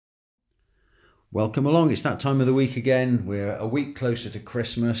Welcome along. It's that time of the week again. We're a week closer to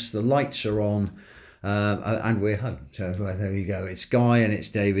Christmas. The lights are on, and we're home. So there you go. It's Guy and it's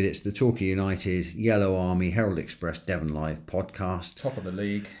David. It's the Torquay United, Yellow Army, Herald Express, Devon Live podcast. Top of the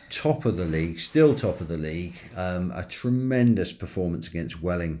league. Top of the league. Still top of the league. A tremendous performance against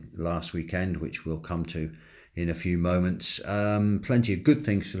Welling last weekend, which we'll come to in a few moments. Plenty of good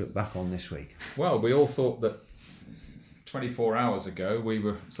things to look back on this week. Well, we all thought that 24 hours ago we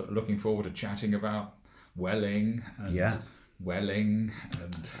were sort of looking forward to chatting about Welling and Welling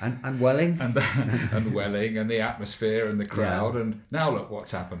and Welling and Welling and the atmosphere and the crowd, and now look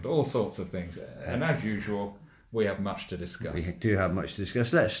what's happened, all sorts of things, and as usual we have much to discuss. We do have much to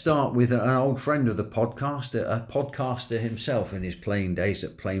discuss. Let's start with an old friend of the podcast, a podcaster himself in his playing days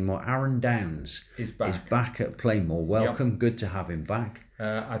at Plainmoor. Aaron Downs is back at Plainmoor. Welcome. Yep. Good to have him back.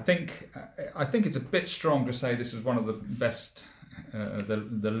 I think it's a bit strong to say this was one of the best,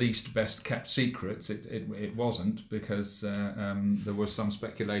 the least best kept secrets. It wasn't, because there was some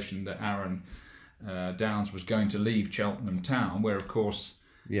speculation that Aaron Downs was going to leave Cheltenham Town, where of course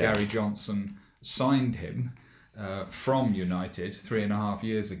Gary Johnson signed him from United 3.5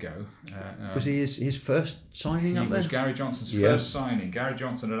 years ago. Was he his first signing up there? It was Gary Johnson's first signing. Gary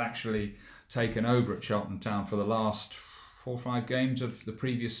Johnson had actually taken over at Cheltenham Town for the last 4 or 5 games of the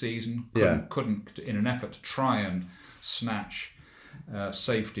previous season. Couldn't in an effort to try and snatch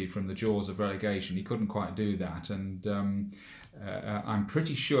safety from the jaws of relegation. He couldn't quite do that, and I'm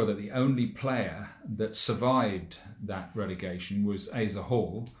pretty sure that the only player that survived that relegation was Asa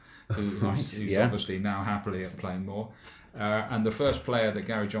Hall, who's obviously now happily at Plainmoor. And the first player that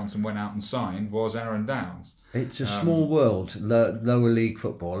Gary Johnson went out and signed was Aaron Downs. It's a small world, lower league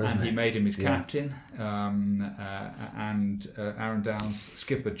football, isn't it? And he made him his captain. And Aaron Downs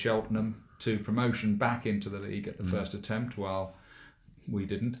skippered Cheltenham to promotion back into the league at the first attempt, while we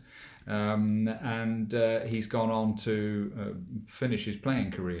didn't. And he's gone on to finish his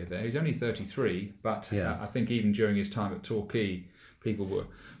playing career there. He's only 33, but I think even during his time at Torquay, people were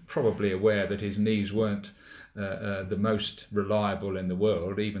probably aware that his knees weren't the most reliable in the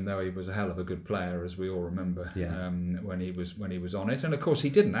world, even though he was a hell of a good player, as we all remember, when he was on it. And of course, he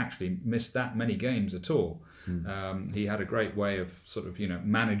didn't actually miss that many games at all. He had a great way of sort of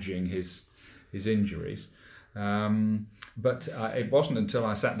managing his injuries. But it wasn't until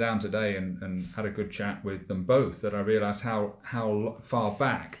I sat down today and had a good chat with them both that I realised how far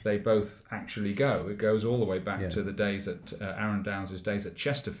back they both actually go. It goes all the way back to the days at Aaron Downs' days at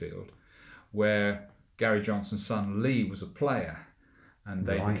Chesterfield, where Gary Johnson's son Lee was a player, and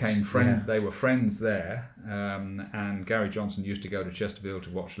they became friends. They were friends there, and Gary Johnson used to go to Chesterfield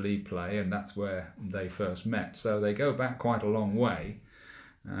to watch Lee play, and that's where they first met. So they go back quite a long way.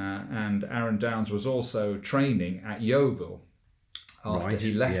 And Aaron Downs was also training at Yeovil after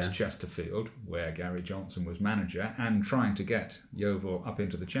he left Chesterfield, where Gary Johnson was manager, and trying to get Yeovil up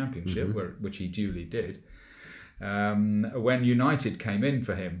into the Championship, which he duly did. When United came in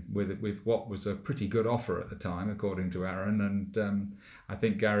for him with what was a pretty good offer at the time, according to Aaron, and I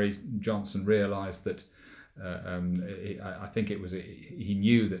think Gary Johnson realised that I think he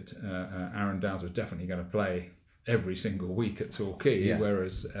knew that Aaron Downs was definitely going to play every single week at Torquay,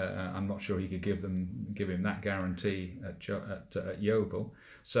 whereas I'm not sure he could give him that guarantee at Yeovil.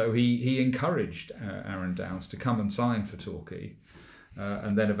 So he encouraged Aaron Downs to come and sign for Torquay,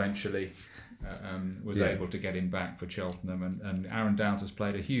 and then eventually was able to get him back for Cheltenham, and Aaron Downs has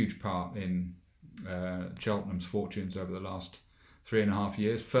played a huge part in Cheltenham's fortunes over the last 3.5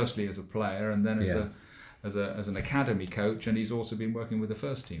 years. Firstly as a player, and then as an academy coach, and he's also been working with the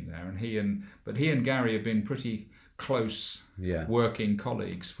first team there. And he and Gary have been pretty close working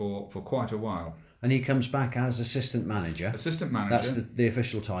colleagues for quite a while. And he comes back as assistant manager. Assistant manager. That's the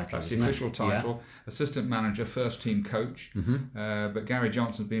official title. That's the official title. Yeah. Assistant manager, first team coach. But Gary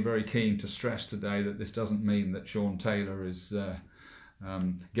Johnson's been very keen to stress today that this doesn't mean that Sean Taylor is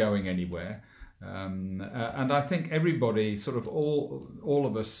going anywhere. And I think everybody, sort of all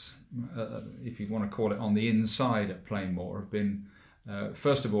of us, if you want to call it, on the inside at Plainmoor, have been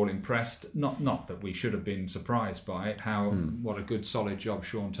first of all impressed. Not that we should have been surprised by it. What a good solid job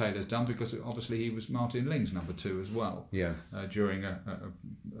Sean Taylor's done, because obviously he was Martin Ling's number 2 as well. During a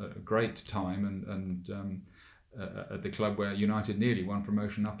great time and at the club where United nearly won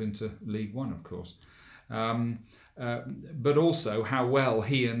promotion up into League One, of course. But also how well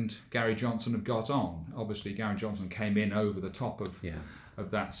he and Gary Johnson have got on. Obviously, Gary Johnson came in over the top of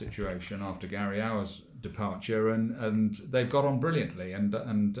that situation after Gary Hour's departure, and they've got on brilliantly. And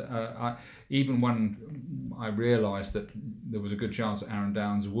even when I realised that there was a good chance that Aaron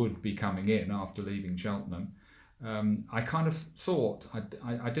Downs would be coming in after leaving Cheltenham, I kind of thought,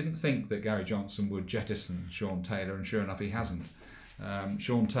 I didn't think that Gary Johnson would jettison Sean Taylor, and sure enough he hasn't.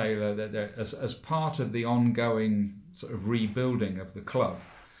 Sean Taylor, as part of the ongoing sort of rebuilding of the club,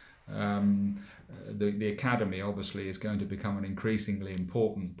 the academy obviously is going to become an increasingly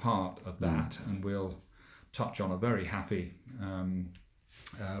important part of that, and we'll touch on a very happy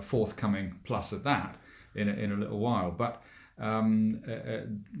forthcoming plus of that in a little while. But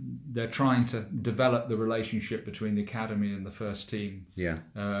they're trying to develop the relationship between the academy and the first team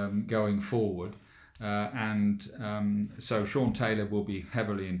going forward. So Sean Taylor will be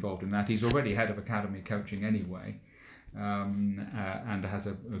heavily involved in that. He's already head of academy coaching anyway, and has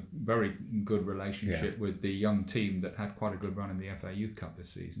a very good relationship with the young team that had quite a good run in the FA Youth Cup this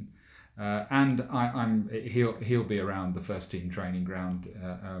season. And he'll be around the first team training ground.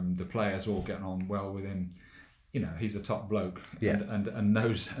 The players all getting on well with him. He's a top bloke and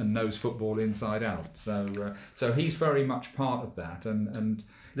knows football inside out. So he's very much part of that. And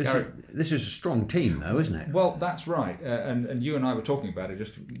this is a strong team, though, isn't it? Well, that's right. And you and I were talking about it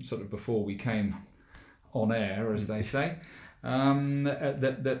just sort of before we came on air, as they say.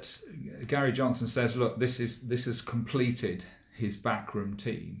 That Gary Johnson says, look, this has completed his backroom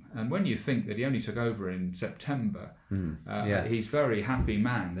team, and when you think that he only took over in September, he's a very happy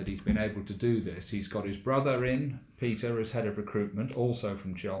man that he's been able to do this. He's got his brother in, Peter, as head of recruitment, also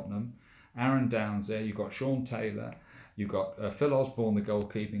from Cheltenham. Aaron Downs there. You've got Sean Taylor. You've got Phil Osborne, the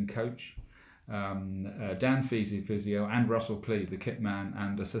goalkeeping coach. Dan Feasy, physio, and Russell Cleave, the kit man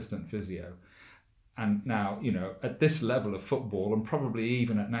and assistant physio. And now, at this level of football, and probably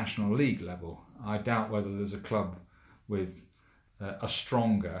even at National League level, I doubt whether there's a club with a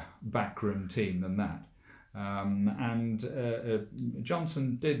stronger backroom team than that.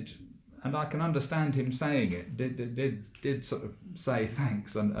 Johnson did, and I can understand him saying it, did sort of say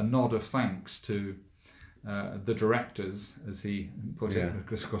thanks, and a nod of thanks to the directors, as he put it,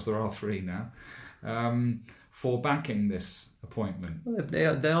 because of course there are three now, for backing this appointment. Well,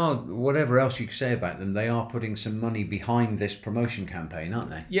 they are, whatever else you could say about them, they are putting some money behind this promotion campaign, aren't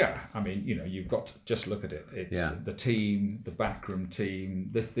they? Yeah, I mean, you've got to just look at it. It's the team, the backroom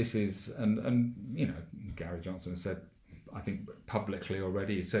team. This is, and Gary Johnson said, I think publicly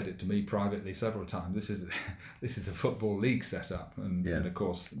already, he said it to me privately several times, this is a football league set up, and of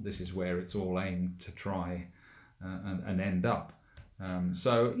course this is where it's all aimed to try and end up. It's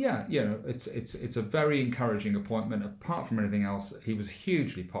a very encouraging appointment. Apart from anything else, he was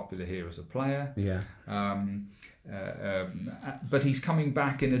hugely popular here as a player. Yeah. But he's coming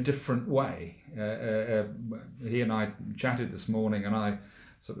back in a different way. He and I chatted this morning, and I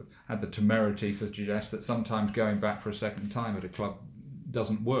sort of had the temerity to suggest that sometimes going back for a second time at a club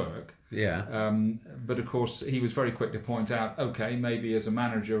doesn't work. Yeah. But of course, he was very quick to point out, okay, maybe as a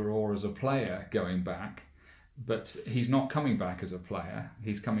manager or as a player going back. But he's not coming back as a player.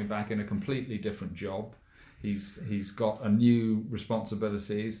 He's coming back in a completely different job. He's got a new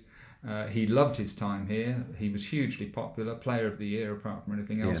responsibilities. He loved his time here. He was hugely popular, player of the year apart from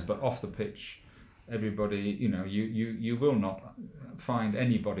anything else. But off the pitch, everybody, you will not find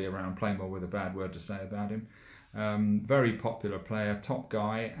anybody around Plainmoor with a bad word to say about him. Very popular player, top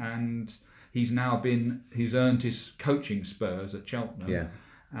guy, and he's earned his coaching spurs at Cheltenham. Yeah.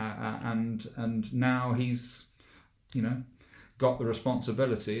 And now he's, got the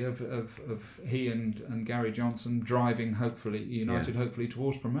responsibility of he and Gary Johnson driving United hopefully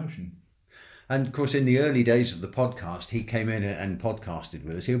towards promotion. And of course, in the early days of the podcast, he came in and podcasted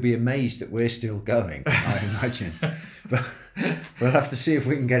with us. He'll be amazed that we're still going, I imagine. But we'll have to see if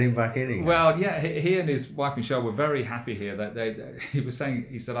we can get him back in again. Well, yeah, he and his wife Michelle were very happy here. He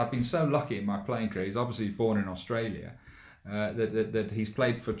said, I've been so lucky in my playing career. He's obviously born in Australia. That he's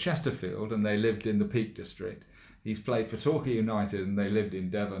played for Chesterfield, and they lived in the Peak District. He's played for Torquay United, and they lived in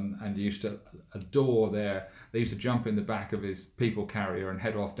Devon, and used to adore their. They used to jump in the back of his people carrier and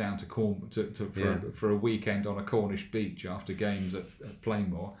head off down to for a weekend on a Cornish beach after games at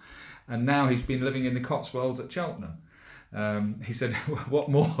Plainmoor. And now he's been living in the Cotswolds at Cheltenham. He said, "What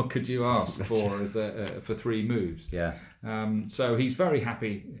more could you ask for for three moves?" Yeah. So he's very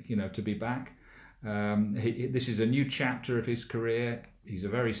happy, to be back. This is a new chapter of his career. He's a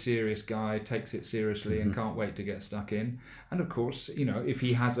very serious guy, takes it seriously, and can't wait to get stuck in. And of course, if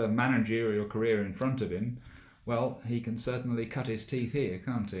he has a managerial career in front of him, well, he can certainly cut his teeth here,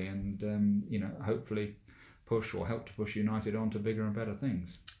 can't he? And hopefully help to push United on to bigger and better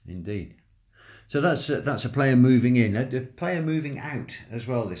things. Indeed. So that's a player moving in, a player moving out as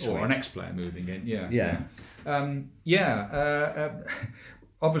well this week. Or an ex-player moving in, yeah.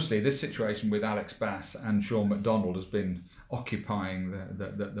 Obviously, this situation with Alex Bass and Sean McDonald has been occupying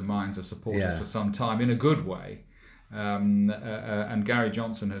the minds of supporters for some time, in a good way. And Gary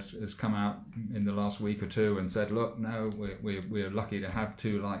Johnson has come out in the last week or two and said, look, no, we're lucky to have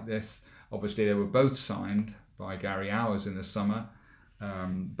two like this. Obviously, they were both signed by Gary Hours in the summer.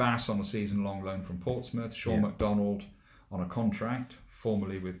 Bass on a season-long loan from Portsmouth, Sean MacDonald on a contract,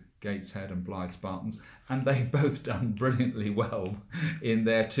 formerly with Gateshead and Blythe Spartans, and they've both done brilliantly well in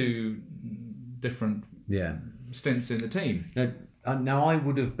their two different stints in the team. Now I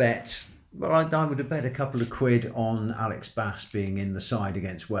would have bet. Well, I would have bet a couple of quid on Alex Bass being in the side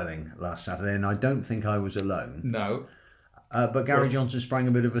against Welling last Saturday, and I don't think I was alone. No. But Gary Johnson sprang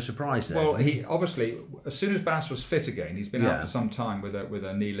a bit of a surprise there. Well, he obviously, as soon as Bass was fit again, he's been out for some time with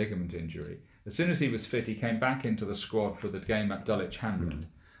a knee ligament injury. As soon as he was fit, he came back into the squad for the game at Dulwich Hamlet,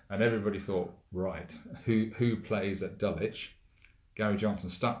 and everybody thought, right, who plays at Dulwich? Gary Johnson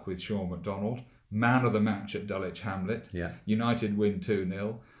stuck with Sean MacDonald, man of the match at Dulwich Hamlet. Yeah. United win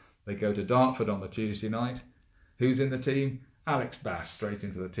 2-0. They go to Dartford on the Tuesday night. Who's in the team? Alex Bass straight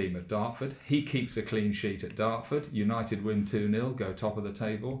into the team at Dartford. He keeps a clean sheet at Dartford. United win 2-0, go top of the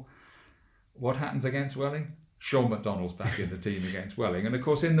table. What happens against Welling? Sean MacDonald's back in the team against Welling. And of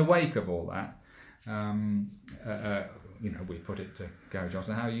course, in the wake of all that, we put it to Gary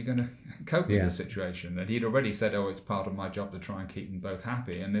Johnson, how are you going to cope with this situation? And he'd already said, it's part of my job to try and keep them both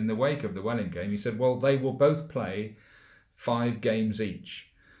happy. And in the wake of the Welling game, he said, well, they will both play 5 games each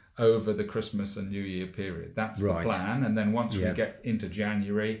over the Christmas and New Year period. That's the plan. And then once we get into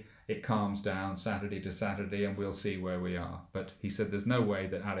January, it calms down Saturday to Saturday and we'll see where we are. But he said there's no way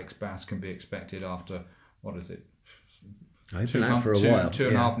that Alex Bass can be expected after, what is it? Two and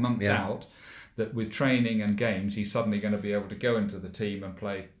a half months out, that with training and games, he's suddenly going to be able to go into the team and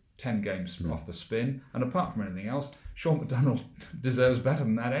play 10 games off the spin. And apart from anything else, Sean MacDonald deserves better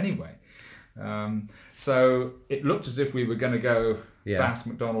than that anyway. So it looked as if we were going to go Bass,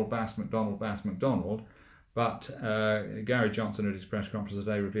 MacDonald, Bass, MacDonald, Bass, MacDonald. But Gary Johnson at his press conference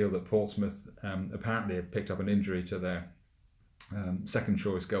today revealed that Portsmouth apparently had picked up an injury to their second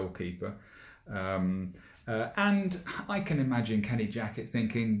choice goalkeeper. And I can imagine Kenny Jackett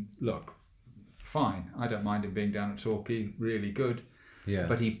thinking, look, fine, I don't mind him being down at Torquay, really good. Yeah.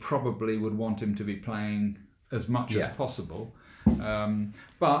 But he probably would want him to be playing as much as possible.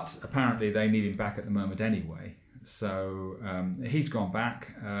 But apparently they need him back at the moment anyway. So he's gone back,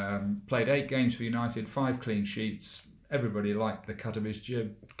 played 8 games for United, 5 clean sheets. Everybody liked the cut of his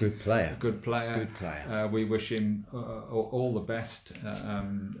jib. Good player. We wish him all the best.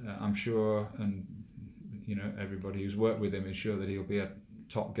 I'm sure, and everybody who's worked with him is sure that he'll be a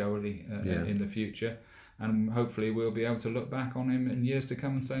top goalie in the future. And hopefully we'll be able to look back on him in years to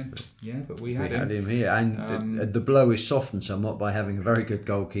come and say, but we had him here. And the blow is softened somewhat by having a very good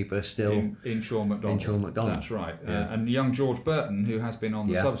goalkeeper still in Sean MacDonald. That's right. Yeah. And young George Burton, who has been on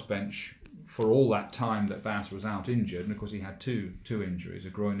the subs bench for all that time that Bass was out injured, and of course he had two injuries, a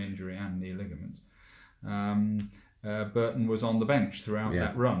groin injury and knee ligaments. Burton was on the bench throughout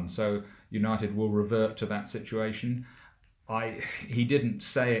that run. So United will revert to that situation. He didn't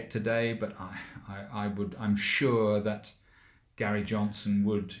say it today, but I'm sure that Gary Johnson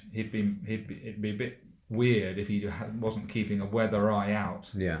it'd be a bit weird if he wasn't keeping a weather eye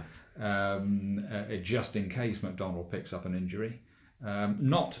out. Just in case MacDonald picks up an injury.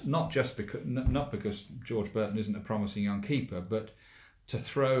 Not because George Burton isn't a promising young keeper, but to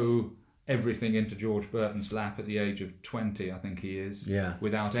throw everything into George Burton's lap at the age of 20, I think he is,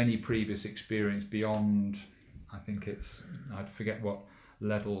 without any previous experience beyond, I think I forget what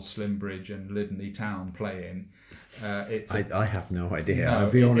level Slimbridge and Lydney Town play in. I have no idea.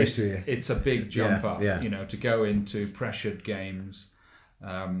 I'll be honest with you. It's a big jump up, to go into pressured games.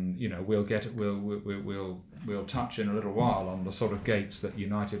 We'll touch in a little while on the sort of gates that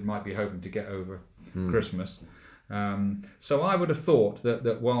United might be hoping to get over Christmas. So I would have thought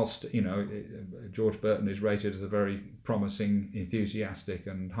that whilst George Burton is rated as a very promising, enthusiastic,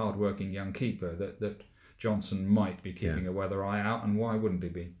 and hard-working young keeper, that Johnson might be keeping a weather eye out, and why wouldn't he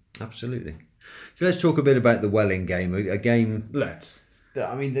be? Absolutely. So let's talk a bit about the Welling game. A game. Let's.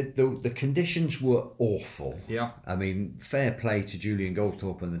 I mean, the conditions were awful. Yeah. I mean, fair play to Julian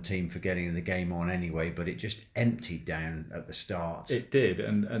Goldthorpe and the team for getting the game on anyway, but it just emptied down at the start. It did,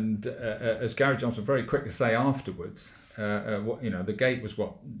 and as Gary Johnson very quick to say afterwards, the gate was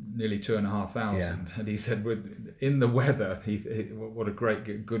nearly 2,500, and he said, in the weather, what a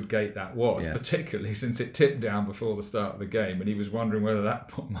good gate that was, particularly since it tipped down before the start of the game, and he was wondering whether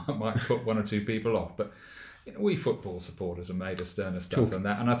that might put 1 or 2 people off, but. We football supporters are made of sterner stuff than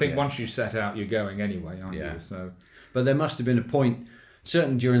that, and I think once you set out, you're going anyway, aren't you? So, but there must have been a point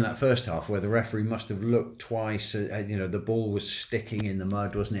Certainly during that first half, where the referee must have looked twice, the ball was sticking in the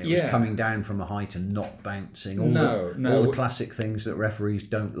mud, wasn't it? It was coming down from a height and not bouncing. All the classic things that referees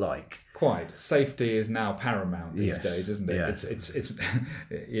don't like. Quite. Safety is now paramount these days, isn't it?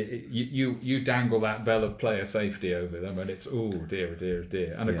 Yeah. You dangle that bell of player safety over them, and it's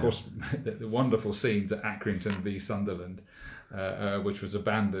dear. And of course, the wonderful scenes at Accrington v Sunderland, which was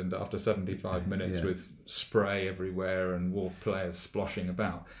abandoned after 75 minutes with spray everywhere and players sploshing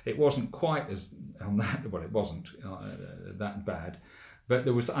about. It wasn't quite as on that. Well, it wasn't that bad. But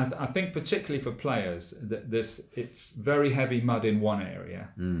there was, I think, particularly for players, that it's very heavy mud in one area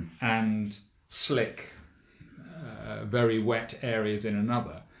and slick, very wet areas in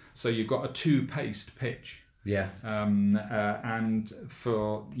another. So you've got a two-paced pitch. Yeah. And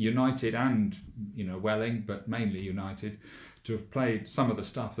for United and Welling, but mainly United, to have played some of the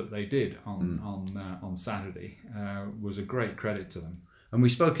stuff that they did on Saturday was a great credit to them. And we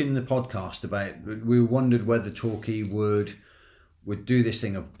spoke in the podcast about, we wondered whether Torquay would do this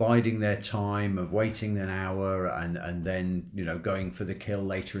thing of biding their time, of waiting an hour and then going for the kill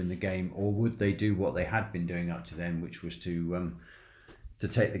later in the game, or would they do what they had been doing up to then, which was to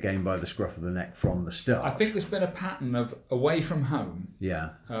take the game by the scruff of the neck from the start. I think there's been a pattern of away from home,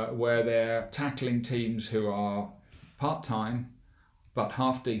 where they're tackling teams who are part-time but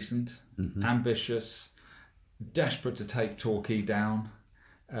half decent, ambitious, desperate to take Torquay down.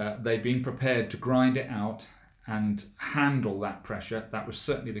 They've been prepared to grind it out and handle that pressure. That was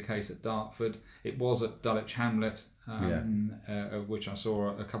certainly the case at Dartford. It was at Dulwich Hamlet, which I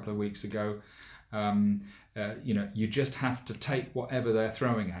saw a couple of weeks ago. You just have to take whatever they're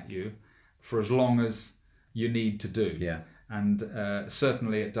throwing at you for as long as you need to do. Yeah. And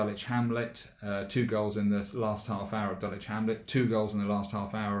certainly at Dulwich Hamlet, 2 goals in the last half hour at Dulwich Hamlet, 2 goals in the last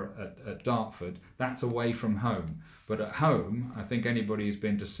half hour at Dartford. That's away from home. But at home, I think anybody who's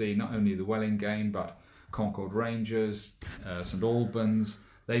been to see not only the Welling game, but Concord Rangers, St Albans,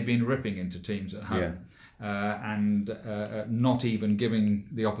 they've been ripping into teams at home and not even giving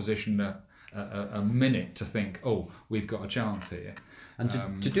the opposition a minute to think, we've got a chance here.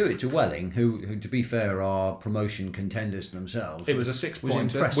 And to do it to Welling, who to be fair are promotion contenders themselves. It was a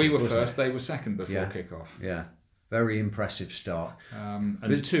 6-pointer. We were first, they were second before kick-off. Yeah. Very impressive start.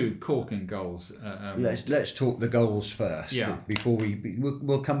 And 2 corking goals. Let's talk the goals first. Yeah. Before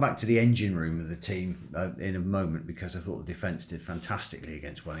we'll come back to the engine room of the team in a moment, because I thought the defence did fantastically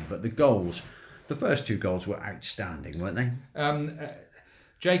against Welling. But the goals, the first 2 goals were outstanding, weren't they?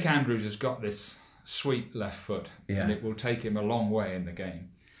 Jake Andrews has got this sweet left foot, and it will take him a long way in the game.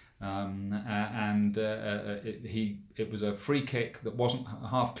 It was a free kick that wasn't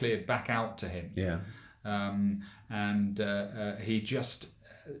half cleared back out to him. Yeah. He just,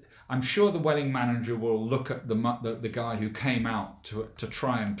 I'm sure the Welling manager will look at the guy who came out to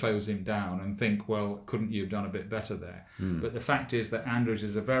try and close him down and think, well, couldn't you have done a bit better there? But the fact is that Andrews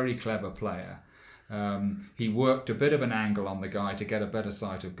is a very clever player. He worked a bit of an angle on the guy to get a better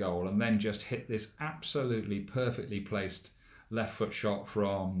sight of goal, and then just hit this absolutely perfectly placed left foot shot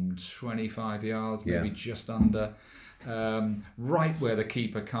from 25 yards, maybe just under, right where the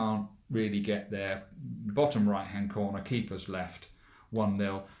keeper can't really get there. Bottom right hand corner, keeper's left,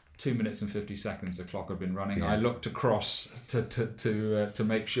 1-0. 2 minutes and 50 seconds the clock had been running. Yeah. I looked across to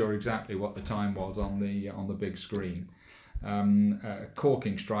make sure exactly what the time was on the big screen.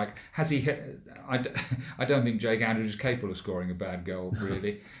 Corking strike. Has he hit? I don't think Jake Andrews is capable of scoring a bad goal,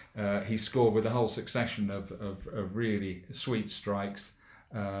 really. He scored with a whole succession of really sweet strikes.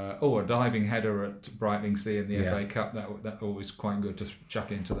 A diving header at Brightlingsea in the FA Cup, that always quite good to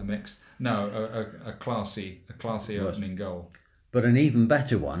chuck into the mix. No, a classy opening goal. But an even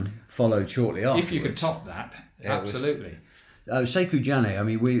better one followed shortly afterwards. If you could top that, absolutely. Sekou Janneh, I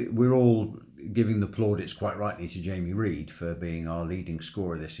mean, we're all giving the plaudits quite rightly to Jamie Reid for being our leading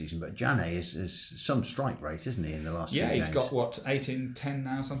scorer this season, but Janneh is some strike rate, isn't he, in the last few games? Yeah, he's got, 18-10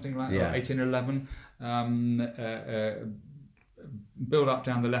 now, something like that, 18-11. Build up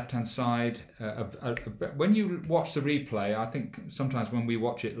down the left-hand side. When you watch the replay, I think sometimes when we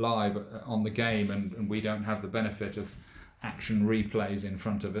watch it live on the game and we don't have the benefit of action replays in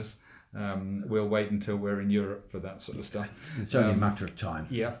front of us, we'll wait until we're in Europe for that sort of stuff. It's only a matter of time.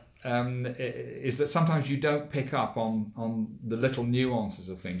 Yeah. Is that sometimes you don't pick up on the little nuances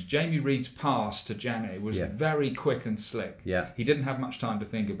of things. Jamie Reid's pass to Janneh was very quick and slick. Yeah. He didn't have much time to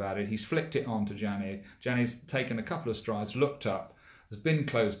think about it. He's flicked it on to Janneh. Janneh's taken a couple of strides, looked up, has been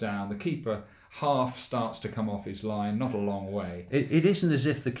closed down. The keeper half starts to come off his line, not a long way. It isn't as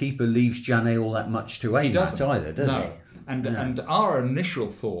if the keeper leaves Janneh all that much to aim at either, does he? And our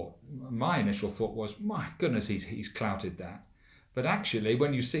initial thought, my initial thought was, my goodness, he's clouted that. But actually,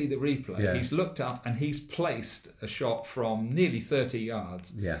 when you see the replay, Yeah. he's looked up and he's placed a shot from nearly 30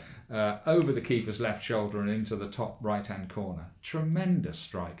 yards Yeah. over the keeper's left shoulder and into the top right-hand corner. Tremendous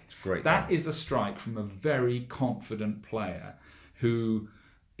strike. It's great. That is a strike from a very confident player who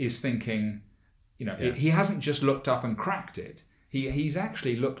is thinking, he hasn't just looked up and cracked it. He's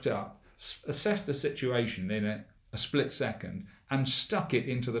actually looked up, assessed the situation in a split second, and stuck it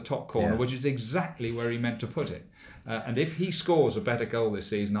into the top corner, which is exactly where he meant to put it. And if he scores a better goal this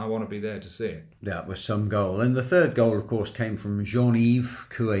season, I want to be there to see it. That was some goal. And the third goal, of course, came from Jean-Yves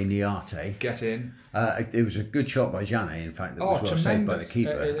Koué-Niate. Get in. It was a good shot by Janet, in fact, that was well saved by the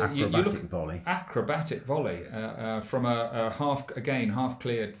keeper. Acrobatic volley from a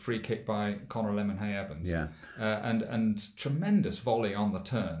half-cleared free kick by Conor Lemonhay-Evans. Yeah. And tremendous volley on the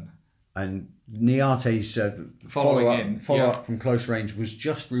turn. And Niate's follow-up from close range was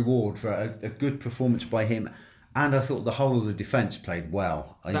just reward for a good performance by him. And I thought the whole of the defence played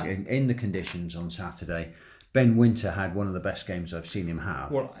well in the conditions on Saturday. Ben Winter had one of the best games I've seen him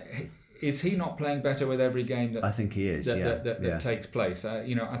have. Well, is he not playing better with every game I think he is. that takes place?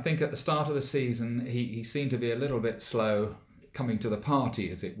 I think at the start of the season he seemed to be a little bit slow coming to the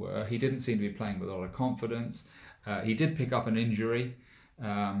party, as it were. He didn't seem to be playing with a lot of confidence. He did pick up an injury,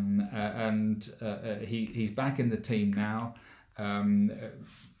 and he's back in the team now.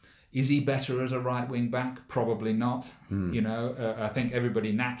 Is he better as a right wing back? Probably not. I think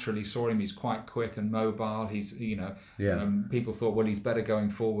everybody naturally saw him. He's quite quick and mobile. People thought, well, he's better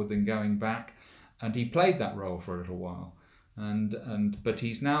going forward than going back, and he played that role for a little while. But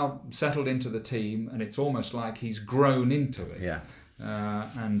he's now settled into the team, and it's almost like he's grown into it. Yeah.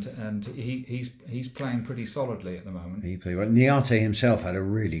 And he's playing pretty solidly at the moment. He played well. Niate himself had a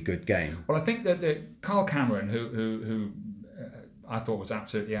really good game. Well, I think that Carl Cameron, who I thought was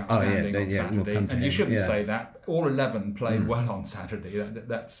absolutely outstanding on Saturday, and you shouldn't say that. All 11 played well on Saturday.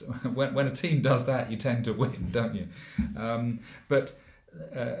 That's when a team does that, you tend to win, don't you? But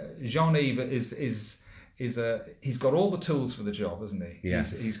Jean-Yves he's got all the tools for the job, hasn't he? Yeah.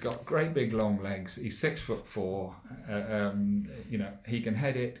 He's got great big long legs. He's 6'4". He can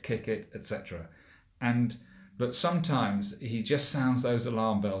head it, kick it, etc. But sometimes he just sounds those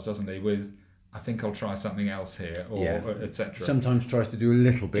alarm bells, doesn't he? With I think I'll try something else here, or etc. Sometimes tries to do a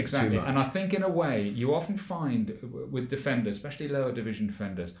little bit exactly. too much. And I think in a way, you often find with defenders, especially lower division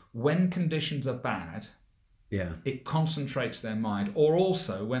defenders, when conditions are bad, it concentrates their mind, or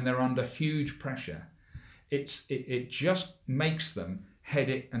also when they're under huge pressure, it just makes them head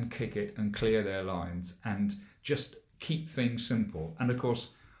it and kick it and clear their lines and just keep things simple. And of course,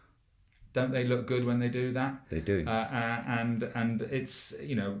 don't they look good when they do that? They do. And it's,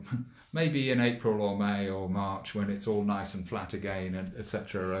 maybe in April or May or March when it's all nice and flat again, and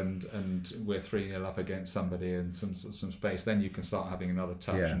etc. And we're 3-0 up against somebody and some space, then you can start having another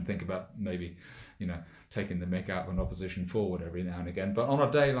touch and think about maybe, taking the mick out of an opposition forward every now and again. But on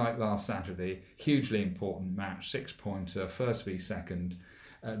a day like last Saturday, hugely important match, 6-pointer, first v second.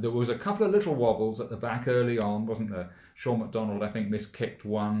 There was a couple of little wobbles at the back early on, wasn't there? Sean McDonald, I think, miskicked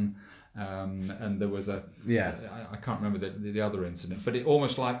one. And there was I can't remember the other incident, but it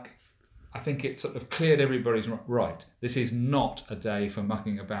almost like, I think it sort of cleared everybody's right. This is not a day for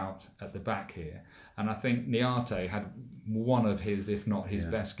mucking about at the back here. And I think Niate had one of his, if not his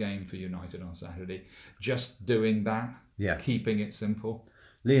best game for United on Saturday. Just doing that, keeping it simple.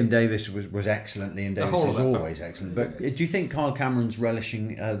 Liam Davis was excellent. Liam Davis is always excellent. But do you think Carl Cameron's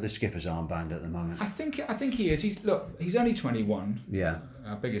relishing the skipper's armband at the moment? I think he is. He's only 21. Yeah.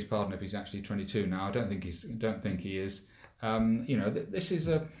 I beg his pardon if he's actually 22 now. I don't think he is. This is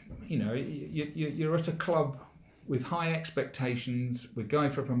you're at a club with high expectations. We're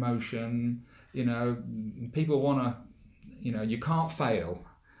going for promotion. People want to. You can't fail.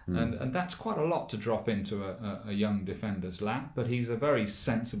 And that's quite a lot to drop into a young defender's lap, but he's a very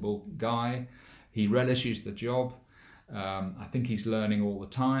sensible guy. He relishes the job. I think he's learning all the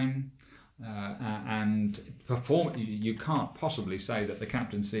time. And you can't possibly say that the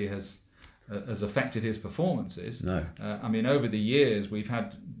captaincy has affected his performances. No. Over the years we've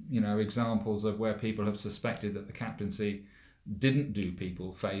had examples of where people have suspected that the captaincy didn't do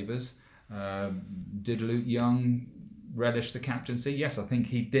people favours. Did Luke Young relish the captaincy? Yes, I think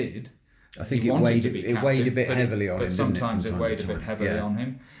he did. I think it weighed a bit heavily on him. But sometimes it weighed a bit heavily on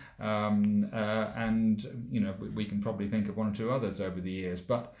him. We can probably think of one or two others over the years.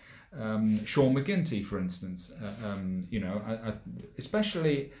 But Sean McGinty, for instance,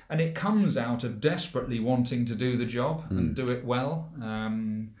 especially, and it comes out of desperately wanting to do the job and do it well.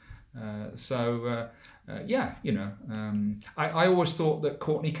 I always thought that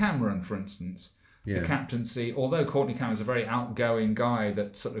Courtney Cameron, for instance, the captaincy. Although Courtney Cameron's a very outgoing guy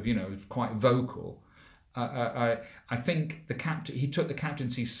that sort of, is quite vocal. I think he took the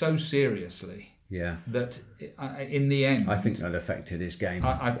captaincy so seriously that in the end, I think that affected his game.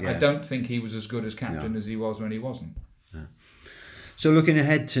 I don't think he was as good as captain as he was when he wasn't. No. So looking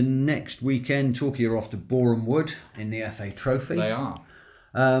ahead to next weekend, Torquay are off to Boreham Wood in the FA Trophy. They are.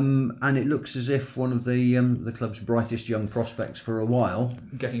 And it looks as if one of the club's brightest young prospects for a while.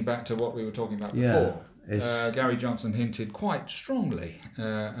 Getting back to what we were talking about before, Gary Johnson hinted quite strongly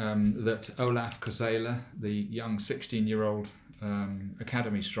that Olaf Kozela, the young 16-year-old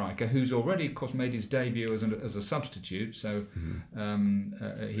academy striker, who's already, of course, made his debut as a substitute, so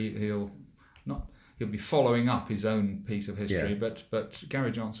he'll be following up his own piece of history. But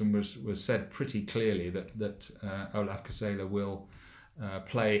Gary Johnson was said pretty clearly that Olaf Kozela will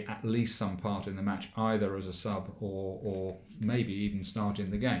play at least some part in the match, either as a sub or maybe even start in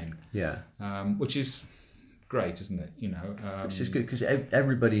the game. Which is great, isn't it? It's just good because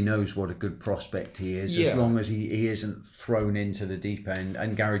everybody knows what a good prospect he is, as long as he isn't thrown into the deep end.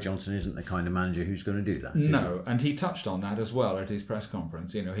 And Gary Johnson isn't the kind of manager who's going to do that. No, and he touched on that as well at his press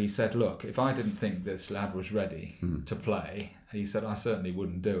conference. He said, "Look, if I didn't think this lad was ready to play," he said, "I certainly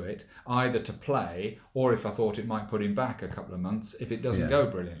wouldn't do it, either to play or if I thought it might put him back a couple of months if it doesn't go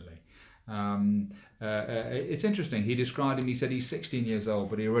brilliantly." It's interesting. He described him. He said he's 16 years old,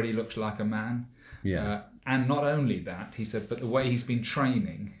 but he already looks like a man. And not only that, he said, but the way he's been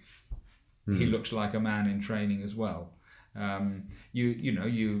training, he looks like a man in training as well. I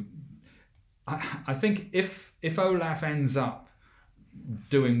think if Olaf ends up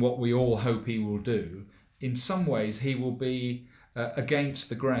doing what we all hope he will do, in some ways he will be against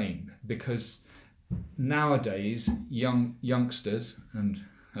the grain, because nowadays youngsters, and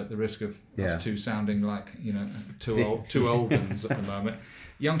at the risk of us two sounding like two old ones at the moment,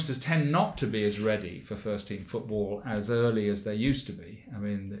 youngsters tend not to be as ready for first team football as early as they used to be. I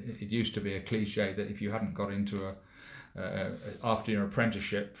mean, it used to be a cliche that if you hadn't got into after your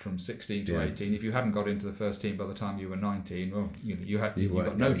apprenticeship from 16 to 18, if you hadn't got into the first team by the time you were 19, well, you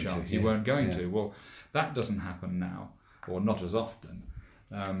got no chance. You weren't going to. Well, that doesn't happen now, or not as often.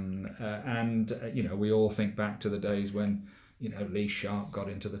 We all think back to the days when Lee Sharp got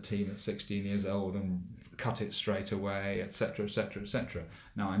into the team at 16 years old and cut it straight away, etc., etc., etc.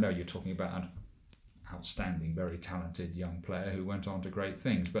 Now, I know you're talking about an outstanding, very talented young player who went on to great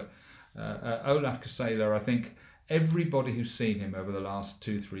things, but Olaf Kozela, I think everybody who's seen him over the last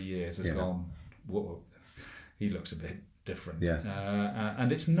 2-3 years has gone, whoa, he looks a bit different.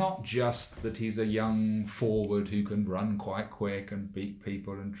 And it's not just that he's a young forward who can run quite quick and beat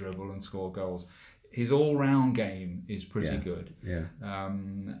people and dribble and score goals. His all-round game is pretty good.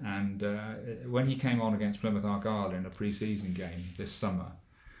 When he came on against Plymouth Argyle in a pre-season game this summer,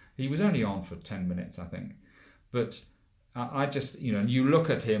 he was only on for 10 minutes, I think. But I just, you look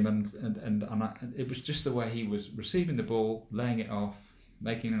at him and it was just the way he was receiving the ball, laying it off,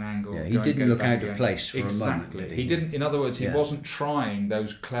 making an angle. He didn't look out of place for a moment. Did he didn't. In other words, he wasn't trying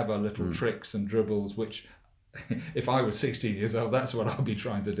those clever little tricks and dribbles, which, if I was 16 years old, that's what I'd be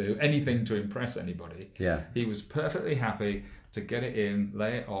trying to do. Anything to impress anybody. He was perfectly happy to get it in,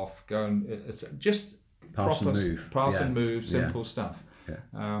 lay it off, go and just pass and move, simple stuff.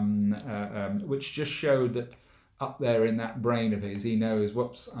 Which just showed that up there in that brain of his, he knows,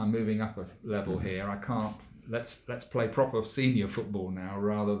 whoops, I'm moving up a level here. I can't. Let's play proper senior football now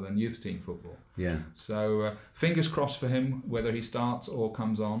rather than youth team football. So fingers crossed for him, whether he starts or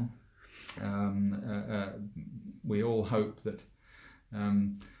comes on. We all hope that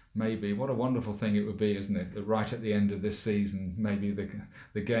maybe, what a wonderful thing it would be, isn't it, that right at the end of this season, maybe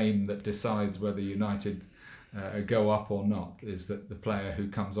the game that decides whether United go up or not is that the player who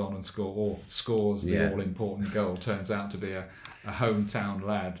comes on and scores the all-important goal turns out to be a hometown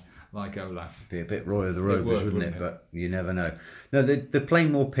lad like Olaf. Be a bit Roy of the Rovers, wouldn't it? But you never know. No, the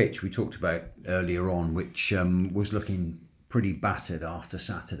Plainmoor pitch we talked about earlier on, which was looking pretty battered after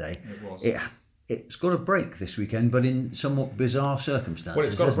Saturday. It was. It's got a break this weekend, but in somewhat bizarre circumstances. Well,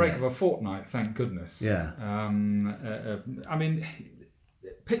 it's got a break of a fortnight, thank goodness. Yeah. I mean,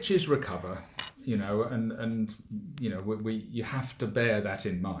 pitches recover, and you have to bear that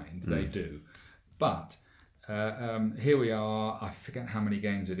in mind. They do, but. Here we are. I forget how many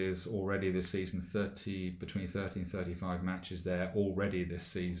games it is already this season. Between 30 and 35 matches there already this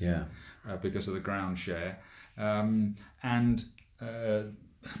season because of the ground share. And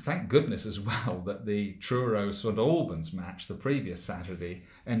thank goodness as well that the Truro St Albans match the previous Saturday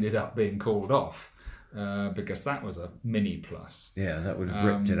ended up being called off because that was a mini plus. Yeah, that would have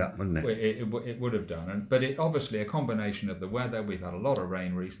ripped it up, wouldn't it? It would have done. But it obviously a combination of the weather. We've had a lot of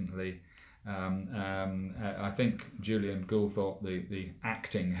rain recently. I think Julian Goulthorpe, the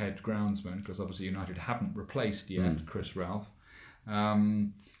acting head groundsman, because obviously United haven't replaced yet Chris Ralph,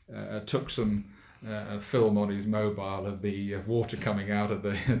 took some film on his mobile of the water coming out of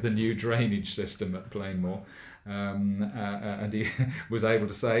the new drainage system at Plainmoor. And he was able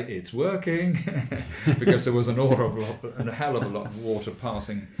to say it's working because there was a hell of a lot of water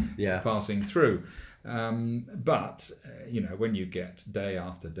passing through. But when you get day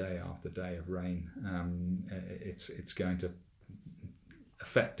after day after day of rain, it's going to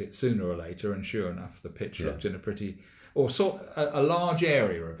affect it sooner or later. And sure enough, the pitch looked in a large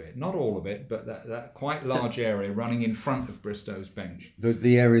area of it, not all of it, but that quite large area running in front of Bristow's bench.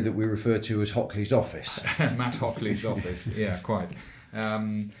 The area that we refer to as Hockley's office. Matt Hockley's office, yeah, quite.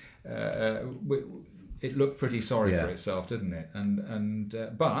 It looked pretty sorry for itself, didn't it?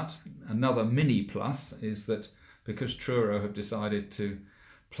 But another mini plus is that because Truro have decided to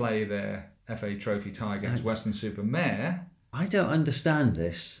play their FA Trophy tie against Weston-super-Mare. I don't understand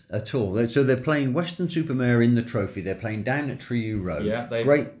this at all. So they're playing Weston-super-Mare in the trophy. They're playing down at Triu Road. Yeah, they've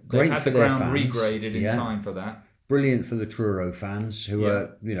great for their fans. Had the ground regraded in time for that. Brilliant for the Truro fans who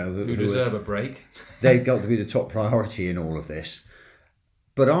deserve a break. They've got to be the top priority in all of this.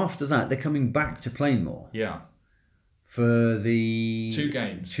 But after that, they're coming back to Plainmoor. Yeah. For the 2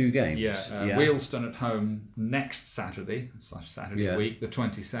 games. 2 games. Yeah. Wealdstone at home next Saturday week, the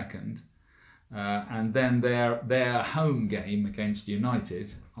 22nd. And then their home game against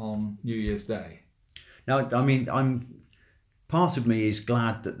United on New Year's Day. Now, I mean, part of me is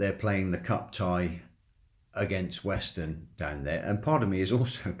glad that they're playing the cup tie against Western down there, and part of me is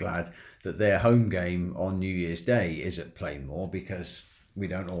also glad that their home game on New Year's Day is at Plainmoor, because we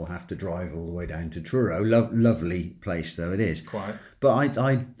don't all have to drive all the way down to Truro. Lovely place though it is. Quite. But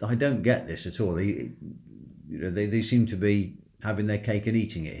I don't get this at all. They seem to be having their cake and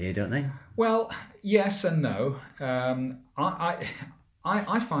eating it here, don't they? Well, yes and no. I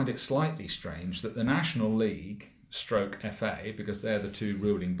find it slightly strange that the National League stroke FA, because they're the two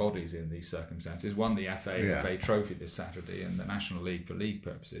ruling bodies in these circumstances, won the FA Trophy this Saturday, and the National League for league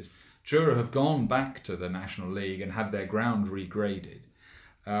purposes. Truro have gone back to the National League and had their ground regraded.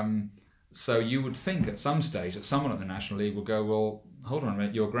 So you would think at some stage that someone at the National League will go, well, hold on a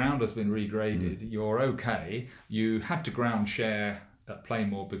minute, your ground has been regraded, you're okay, you had to ground share at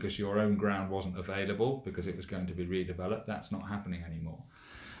Plainmoor because your own ground wasn't available because it was going to be redeveloped. That's not happening anymore.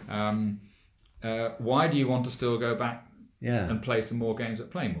 Why do you want to still go back and play some more games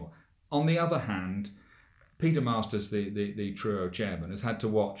at Plainmoor? On the other hand, Peter Masters, the Truro chairman, has had to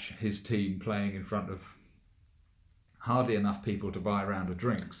watch his team playing in front of hardly enough people to buy a round of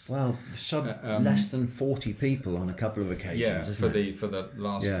drinks. Well, less than 40 people on a couple of occasions. For the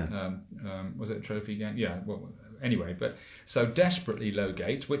last was it a trophy game? Yeah. Well, anyway, but so desperately low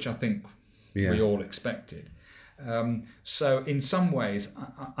gates, which I think we all expected. So in some ways,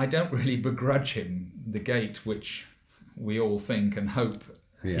 I don't really begrudge him the gate which we all think and hope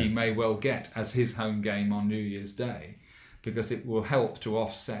he may well get as his home game on New Year's Day, because it will help to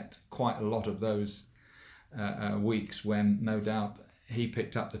offset quite a lot of those weeks when no doubt he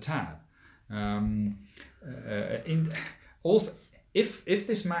picked up the tab. Also, if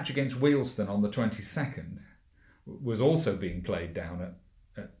this match against Wealdstone on the 22nd was also being played down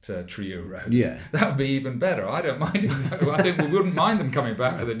at Triu Road, that would be even better. I don't mind it. I think we wouldn't mind them coming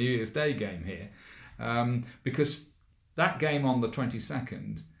back for the New Year's Day game here, because that game on the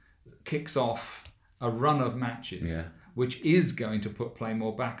 22nd kicks off a run of matches. Which is going to put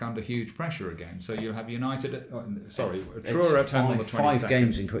Plainmoor back under huge pressure again. So you'll have United, Truro at home on the 22nd. 5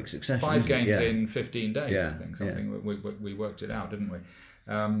 games in quick succession. 5 games in 15 days, I think. We worked it out, didn't we?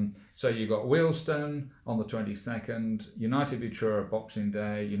 So you've got Wealdstone on the 22nd, United v Truro Boxing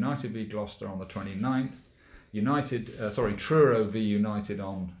Day, United v Gloucester on the 29th, Truro v United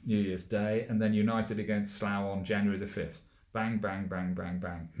on New Year's Day, and then United against Slough on January the 5th. Bang, bang, bang, bang,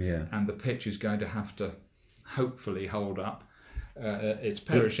 bang. And the pitch is going to have to hopefully hold up. It's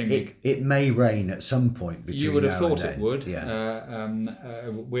perishing. It may rain at some point between you would have now thought and it would.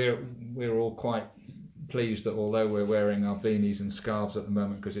 We're all quite pleased that although we're wearing our beanies and scarves at the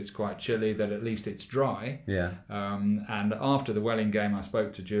moment because it's quite chilly, that at least it's dry. And after the Welling game, I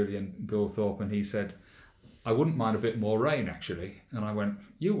spoke to Julian Goulthorpe and he said, I wouldn't mind a bit more rain actually. And I went,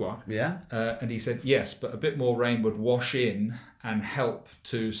 you what? And he said, yes, but a bit more rain would wash in and help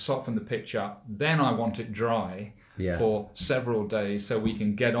to soften the pitch up. Then I want it dry for several days so we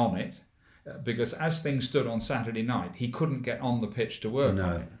can get on it. Because as things stood on Saturday night, he couldn't get on the pitch to work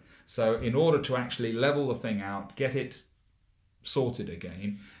on it. So in order to actually level the thing out, get it sorted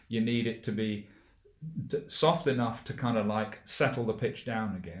again, you need it to be soft enough to kind of like settle the pitch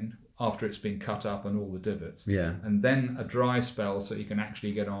down again after it's been cut up and all the divots. Yeah. And then a dry spell so you can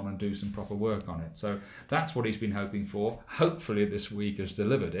actually get on and do some proper work on it. So that's what he's been hoping for. Hopefully this week has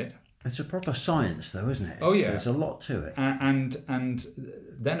delivered it. It's a proper science, though, isn't it? Oh, yeah. There's a lot to it. And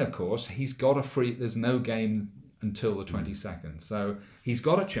then, of course, he's got a free... There's no game until the 22nd. So he's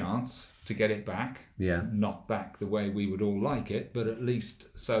got a chance to get it back. Yeah. Not back the way we would all like it, but at least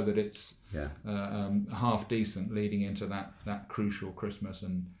so that it's half decent leading into that crucial Christmas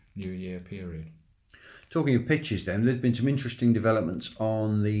and New Year period. Talking of pitches, then, there's been some interesting developments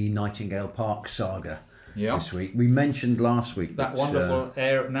on the Nightingale Park saga this week. We mentioned last week that wonderful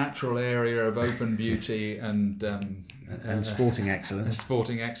natural area of open beauty and sporting excellence.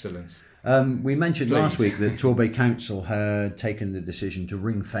 Sporting excellence. We mentioned last week that Torquay Council had taken the decision to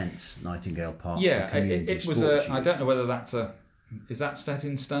ring fence Nightingale Park. Yeah, it was I don't know whether is that set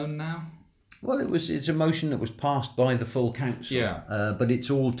in stone now? Well, it's a motion that was passed by the full council, but it's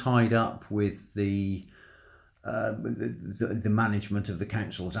all tied up with the management of the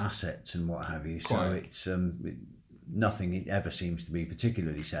council's assets and what have you. So it's nothing ever seems to be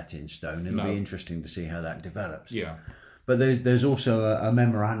particularly set in stone. It'll be interesting to see how that develops. Yeah. But there's also a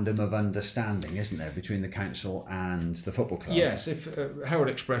memorandum of understanding, isn't there, between the council and the football club? Yes, if Herald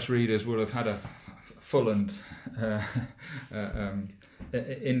Express readers will have had a full and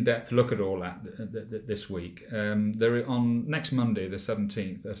in-depth look at all that this week. They're on next Monday, the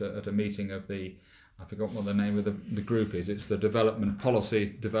 17th, at a meeting of I forgot what the name of the group is. It's the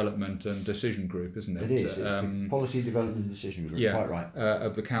Policy Development and Decision Group, isn't it? It is. It's the Policy Development and Decision Group, quite right.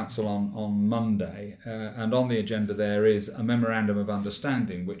 Of the council on Monday. And on the agenda there is a memorandum of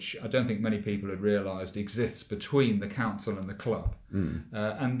understanding, which I don't think many people had realised exists between the council and the club.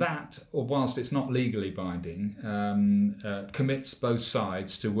 And that, whilst it's not legally binding, commits both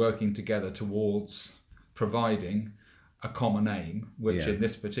sides to working together towards providing a common aim, which in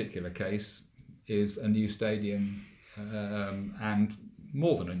this particular case is a new stadium, and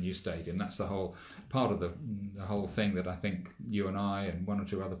more than a new stadium. That's the whole part of the whole thing that I think you and I and one or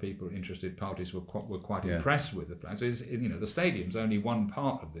two other people, interested parties, were quite impressed with the plans. The stadium's only one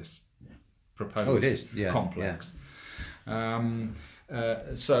part of this proposed complex.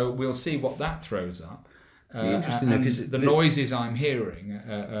 So we'll see what that throws up. Interesting, the noises I'm hearing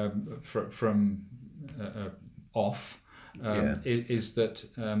from off. Is that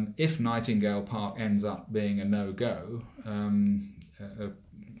if Nightingale Park ends up being a no-go,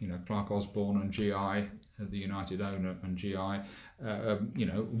 Clark Osborne and GI, the United owner, and GI,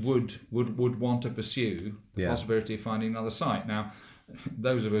 would want to pursue the possibility of finding another site. Now,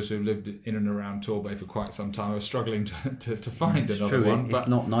 those of us who lived in and around Torquay for quite some time are struggling to find another one. But if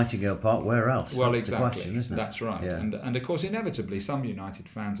not Nightingale Park, where else? Well, that's exactly. The question, isn't it? That's right. Yeah. And of course, inevitably, some United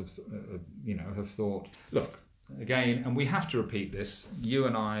fans have thought, look. Again, and we have to repeat this, you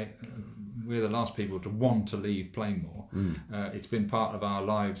and I, we're the last people to want to leave Plainmoor. It's been part of our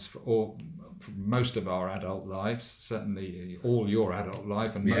lives for most of our adult lives, certainly all your adult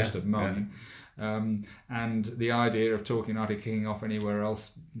life and most of mine. And the idea of talking out of kicking off anywhere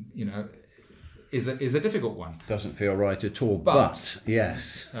else, is a difficult one. Doesn't feel right at all, but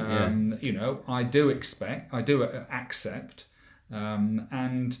yes. I do accept,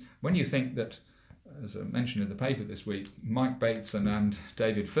 and when you think that, as I mentioned in the paper this week, Mike Bateson and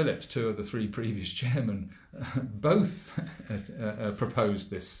David Phillips, two of the three previous chairmen, both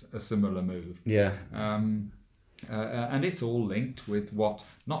proposed a similar move. Yeah. And it's all linked with what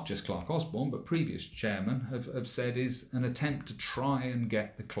not just Clark Osborne but previous chairmen have said is an attempt to try and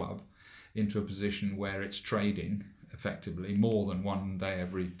get the club into a position where it's trading effectively more than one day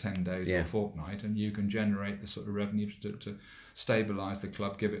every 10 days or fortnight, and you can generate the sort of revenue to stabilise the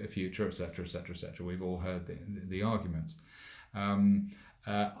club, give it a future, etc., etc., etc. We've all heard the arguments.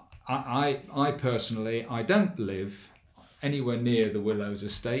 I personally, I don't live anywhere near the Willows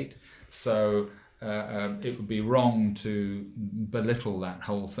estate, so it would be wrong to belittle that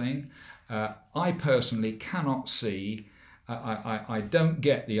whole thing. I personally cannot see. I don't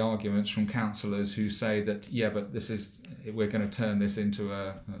get the arguments from councillors who say that but we're going to turn this into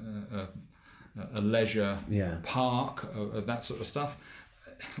a leisure park, that sort of stuff.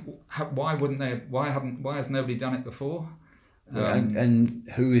 Why wouldn't they? Why has nobody done it before? And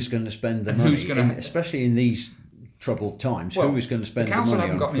who is going to spend the money, especially in these troubled times? Who is going to spend the money? The council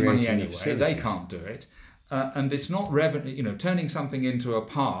haven't got any money anyway. Facilities? They can't do it. And it's not revenue. Turning something into a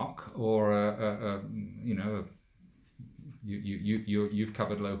park or you've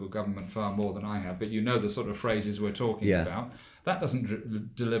covered local government far more than I have, but you know the sort of phrases we're talking about. That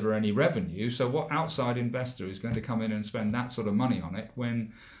doesn't deliver any revenue. So what outside investor is going to come in and spend that sort of money on it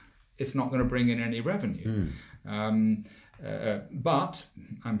when it's not going to bring in any revenue. But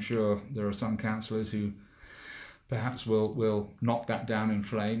I'm sure there are some councillors who perhaps will knock that down in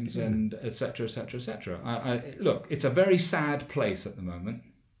flames, and etc., etc., etc. Look, it's a very sad place at the moment,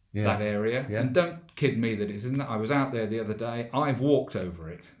 that area. Yeah. And don't kid me that it isn't. I was out there the other day. I've walked over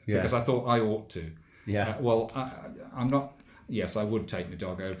it because I thought I ought to. Yeah. I'm not. Yes, I would take my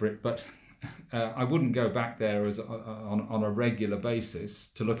dog over it, but I wouldn't go back there as on a regular basis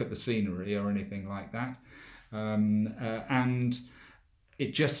to look at the scenery or anything like that. And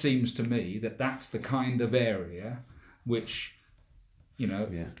it just seems to me that that's the kind of area which,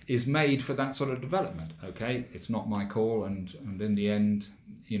 is made for that sort of development. Okay, it's not my call, and in the end,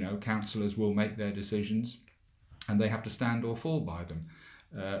 councillors will make their decisions, and they have to stand or fall by them.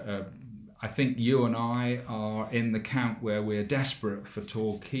 I think you and I are in the camp where we're desperate for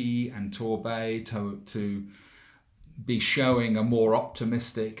Torquay and Torquay to be showing a more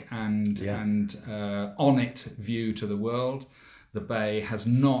optimistic and on it view to the world. The bay has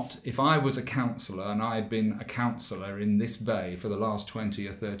not. If I was a councillor and I had been a councillor in this bay for the last 20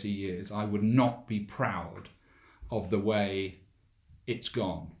 or 30 years, I would not be proud of the way it's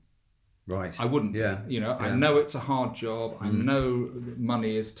gone. Right. I wouldn't. I know it's a hard job. I know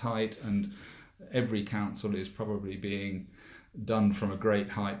money is tight, and every council is probably being done from a great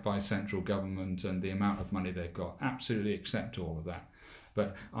height by central government and the amount of money they've got. Absolutely accept all of that.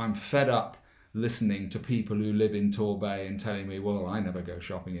 But I'm fed up listening to people who live in Torquay and telling me, well, I never go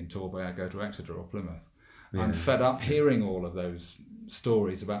shopping in Torquay, I go to Exeter or Plymouth. Yeah. I'm fed up hearing all of those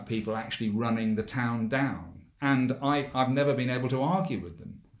stories about people actually running the town down. And I've never been able to argue with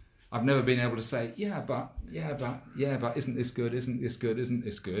them. I've never been able to say, but isn't this good, isn't this good, isn't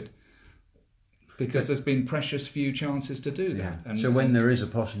this good? Because there's been precious few chances to do that. And, so when there is a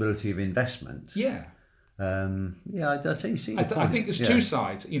possibility of investment... I think there's two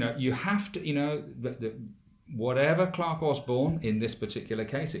sides. You have to, whatever Clark Osborne, in this particular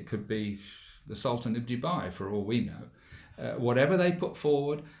case, it could be the Sultan of Dubai for all we know, whatever they put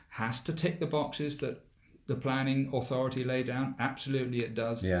forward has to tick the boxes that the planning authority lay down. Absolutely it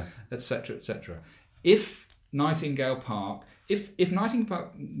does, etc., etc. If Nightingale Park isn't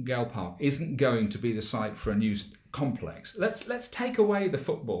going to be the site for a new complex, let's take away the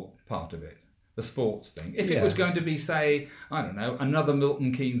football part of it, the sports thing. If it was going to be, say, I don't know, another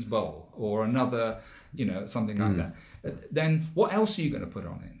Milton Keynes Bowl or another, something like that, then what else are you going to put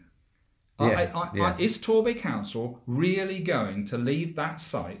on it? Is Torquay Council really going to leave that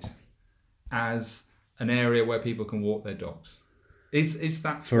site as an area where people can walk their dogs? Is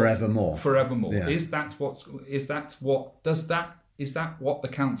that forevermore? Forevermore. Yeah. Is that what the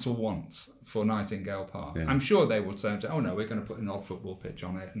council wants for Nightingale Park? Yeah. I'm sure they will say, oh no, we're going to put an odd football pitch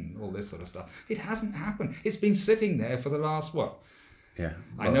on it and all this sort of stuff. It hasn't happened. It's been sitting there for the last what? Yeah.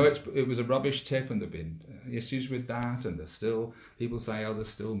 Well, I know it was a rubbish tip, and there've been issues with that, and there's still people say, there's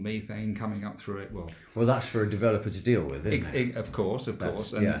still methane coming up through it. Well, that's for a developer to deal with, isn't it? Of course,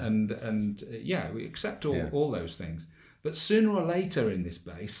 and we accept all those things. But sooner or later in this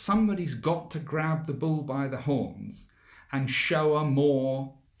bay, somebody's got to grab the bull by the horns and show a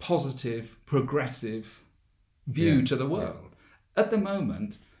more positive, progressive view to the world. At the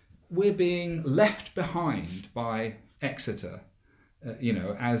moment, we're being left behind by Exeter,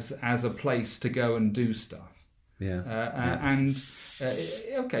 as a place to go and do stuff.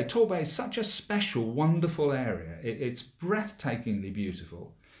 Torquay is such a special, wonderful area. It's breathtakingly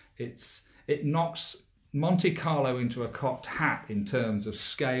beautiful. It knocks Monte Carlo into a cocked hat in terms of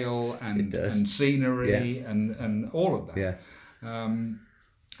scale and scenery and all of that. I'm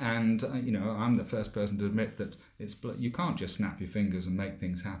the first person to admit that you can't just snap your fingers and make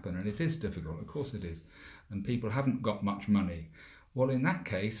things happen, and it is difficult. Of course it is, and people haven't got much money. Well, in that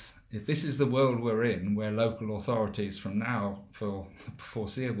case, if this is the world we're in, where local authorities from now for the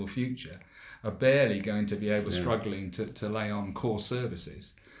foreseeable future are barely going to be struggling to lay on core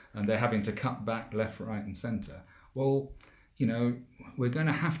services, and they're having to cut back left, right and centre, well, we're going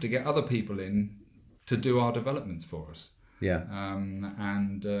to have to get other people in to do our developments for us. But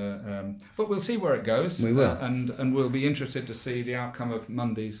we'll see where it goes. We will. And we'll be interested to see the outcome of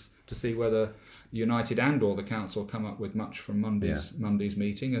Monday's, to see whether United and or the council come up with much from Monday's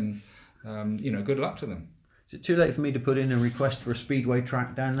meeting, and good luck to them. Is it too late for me to put in a request for a speedway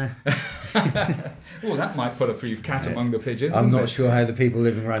track down there? Well, that might put a few cat among the pigeons. I'm not sure how the people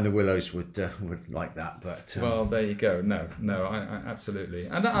living around the Willows would like that, but well, there you go. No, I absolutely,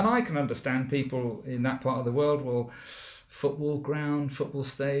 and I can understand people in that part of the world. Well, football ground, football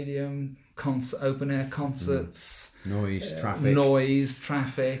stadium, open air concerts, noise,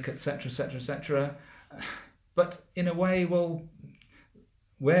 traffic, etc., etc., etc. But in a way, well,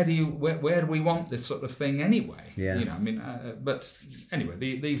 where do we want this sort of thing anyway? Yeah. You know, I mean, but anyway,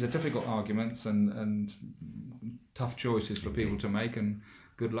 these are difficult arguments and tough choices for people to make, and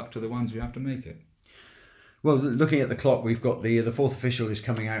good luck to the ones who have to make it. Well, looking at the clock, we've got the fourth official is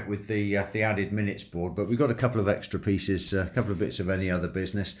coming out with the added minutes board, but we've got a couple of extra pieces, a couple of bits of any other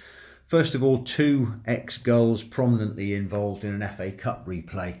business. First of all, 2 ex-goals prominently involved in an FA Cup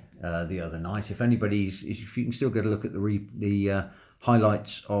replay the other night. If you can still get a look at the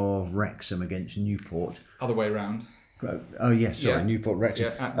highlights of Wrexham against Newport. Other way round. Oh yes, sorry, yeah. Newport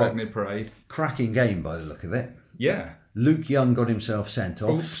Wrexham. Yeah, at Rodney Parade. Cracking game by the look of it. Yeah. Luke Young got himself sent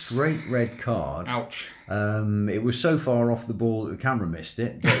off. Oops. Straight red card. Ouch. It was so far off the ball that the camera missed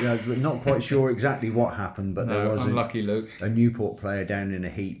it. But, not quite sure exactly what happened. But there was unlucky Luke. A Newport player down in a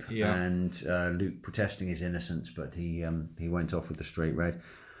heap, yeah. and Luke protesting his innocence, but he went off with the straight red.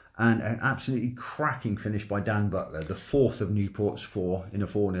 And an absolutely cracking finish by Dan Butler, the 4th of Newport's 4 in a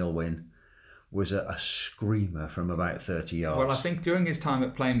 4-0 win. Was a screamer from about 30 yards. Well, I think during his time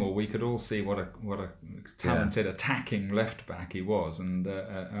at Plainmoor, we could all see what a talented attacking left back he was, and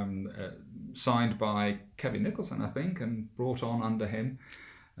signed by Kevin Nicholson, I think, and brought on under him.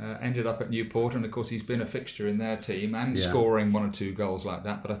 Ended up at Newport, and of course he's been a fixture in their team and scoring 1 or 2 goals like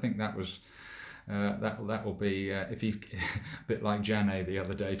that. But I think that was that will be if he's a bit like Janet the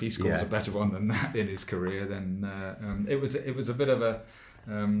other day. If he scores a better one than that in his career, then it was a bit of a.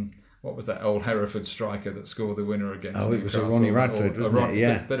 What was that old Hereford striker that scored the winner against Newcastle? It was a Ronnie Radford, wasn't it?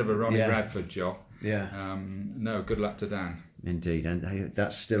 Yeah. A bit of a Ronnie Radford job. Yeah. No, good luck to Dan. Indeed, and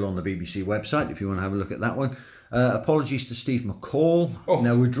that's still on the BBC website if you want to have a look at that one. Apologies to Steve McCall.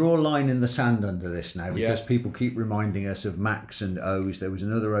 Now, we draw a line in the sand under this now because people keep reminding us of Max and O's. There was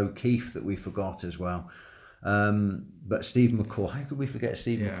another O'Keefe that we forgot as well. But Steve McCall, how could we forget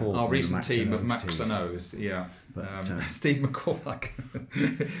Steve McCall? Our recent team of Max and O's, Steve McCall,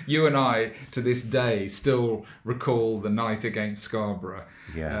 you and I to this day still recall the night against Scarborough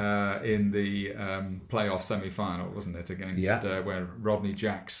in the playoff semi-final, wasn't it, against where Rodney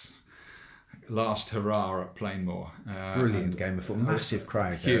Jack's last hurrah at Plainmoor. Brilliant game of football, massive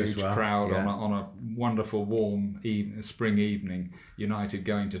crowd, huge there as well. Crowd on a wonderful warm spring evening. United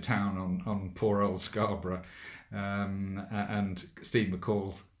going to town on poor old Scarborough, and Steve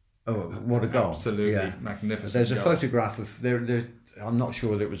McCall's. Oh, what a goal! Absolutely magnificent. There's a goal. photograph of there. I'm not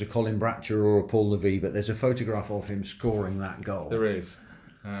sure that it was a Colin Bratcher or a Paul Levy, but there's a photograph of him scoring that goal. There is.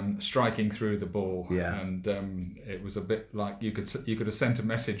 Striking through the ball, yeah. And it was a bit like you could have sent a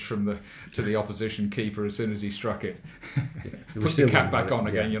message to the opposition keeper as soon as he struck it. Put the cap back on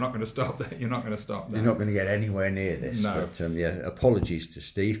again. You're not going to stop that. You're not going to stop that. You're not going to get anywhere near this. No. But apologies to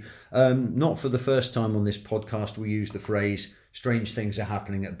Steve. Not for the first time on this podcast we use the phrase "strange things are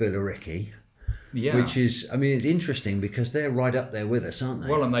happening at Billericay." Yeah. Which is, I mean, it's interesting because they're right up there with us, aren't they?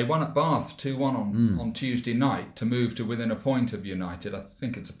 Well, and they won at Bath 2-1 on Tuesday night to move to within a point of United. I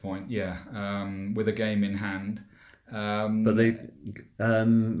think it's a point, with a game in hand. But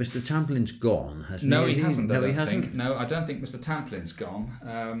Mr. Tamplin's gone, hasn't he? No, he hasn't. No, he hasn't. No, I don't think Mr. Tamplin's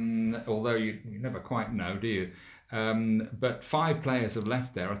gone. Although you never quite know, do you? But 5 players have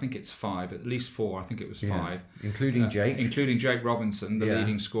left there. I think it's 5, at least 4. I think it was 5, including Jake. Including Jake Robinson, the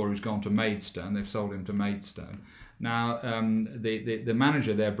leading scorer, who's gone to Maidstone. They've sold him to Maidstone. Now, the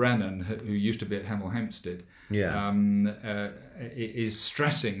manager there, Brennan, who used to be at Hemel Hempstead, is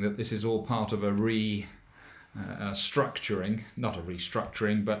stressing that this is all part of a structuring, not a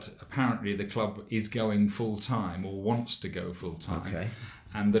restructuring, but apparently the club is going full time or wants to go full time. Okay.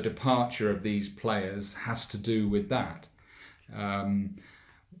 And the departure of these players has to do with that.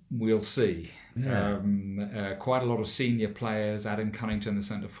 We'll see. Yeah. Quite a lot of senior players, Adam Cunnington, the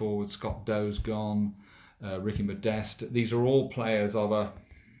centre forward, Scott Doe's gone, Ricky Modeste. These are all players of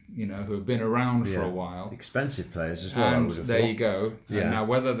who have been around for a while. Expensive players as well, and I would have there thought. You go. Yeah. Now,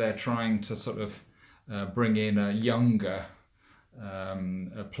 whether they're trying to sort of bring in a younger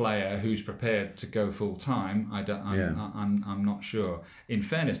a player who's prepared to go full time, I'm not sure. In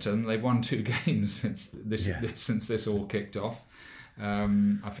fairness to them, they've won 2 games since this all kicked off.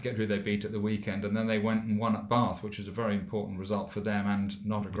 I forget who they beat at the weekend, and then they went and won at Bath, which was a very important result for them and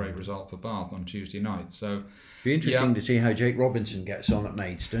not a great result for Bath on Tuesday night. So be interesting to see how Jake Robinson gets on at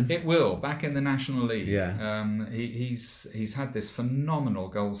Maidstone. It will, back in the National League. Yeah. He's had this phenomenal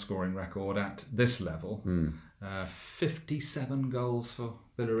goal scoring record at this level. 57 goals for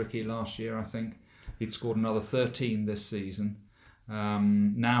Billericay last year, I think. He'd scored another 13 this season.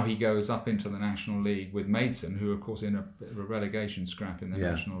 Now he goes up into the National League with Maidstone, who are, of course, in a bit of a relegation scrap in the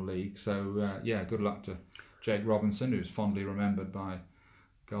National League. So, good luck to Jake Robinson, who's fondly remembered by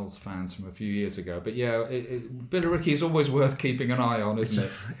Gulls fans from a few years ago. But yeah, Billericay is always worth keeping an eye on, isn't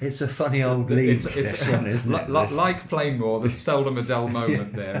it? It's a funny old league, this one, isn't it? Like Plainmoor, there's seldom a dull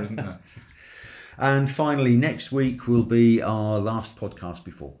moment there, isn't there? And finally, next week will be our last podcast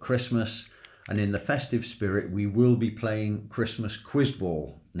before Christmas. And in the festive spirit, we will be playing Christmas Quiz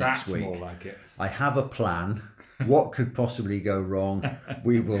Ball next week. That's more like it. I have a plan. What could possibly go wrong?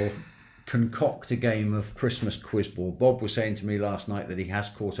 We will concoct a game of Christmas Quiz Ball. Bob was saying to me last night that he has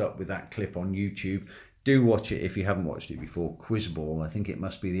caught up with that clip on YouTube. Do watch it if you haven't watched it before. Quiz Ball. I think it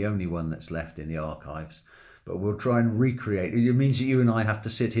must be the only one that's left in the archives. But we'll try and recreate. It means that you and I have to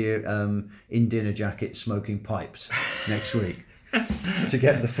sit here in dinner jackets smoking pipes next week to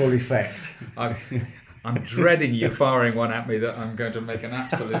get the full effect. I'm dreading you firing one at me that I'm going to make an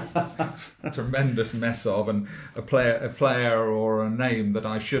absolute tremendous mess of, and a player or a name that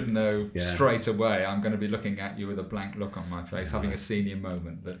I should know straight away. I'm going to be looking at you with a blank look on my face, having a senior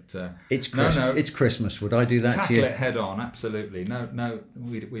moment. But it's Christmas. Would I do that to you? Tackle it head on, absolutely. No,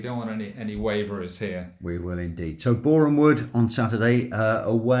 we don't want any waverers here. We will indeed. So Boreham Wood on Saturday,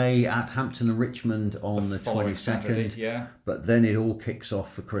 away at Hampton and Richmond on the 22nd. Saturday, yeah. But then it all kicks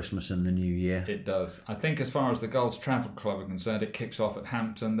off for Christmas and the New Year. It does. I think as far as the Gulls Travel Club are concerned, it kicks off at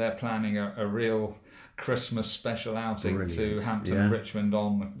Hampton. They're planning a real Christmas special outing to Hampton and Richmond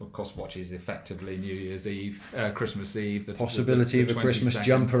on, of course, what is effectively New Year's Eve, Christmas Eve. The possibility the of a Christmas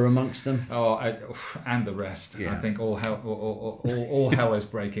jumper amongst them. And the rest. Yeah. I think all hell is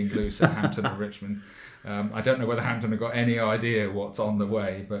breaking loose at Hampton and Richmond. I don't know whether Hampton have got any idea what's on the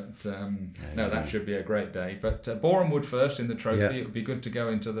way, but that should be a great day. But Boreham Wood first in the trophy. Yeah. It would be good to go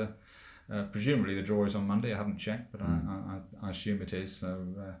into the. Presumably the draw is on Monday. I haven't checked, but I assume it is. So,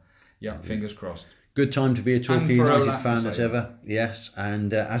 fingers crossed. Good time to be a Torquay United fan as ever. Yes,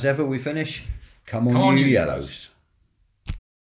 and as ever we finish. Come on, you Yellows.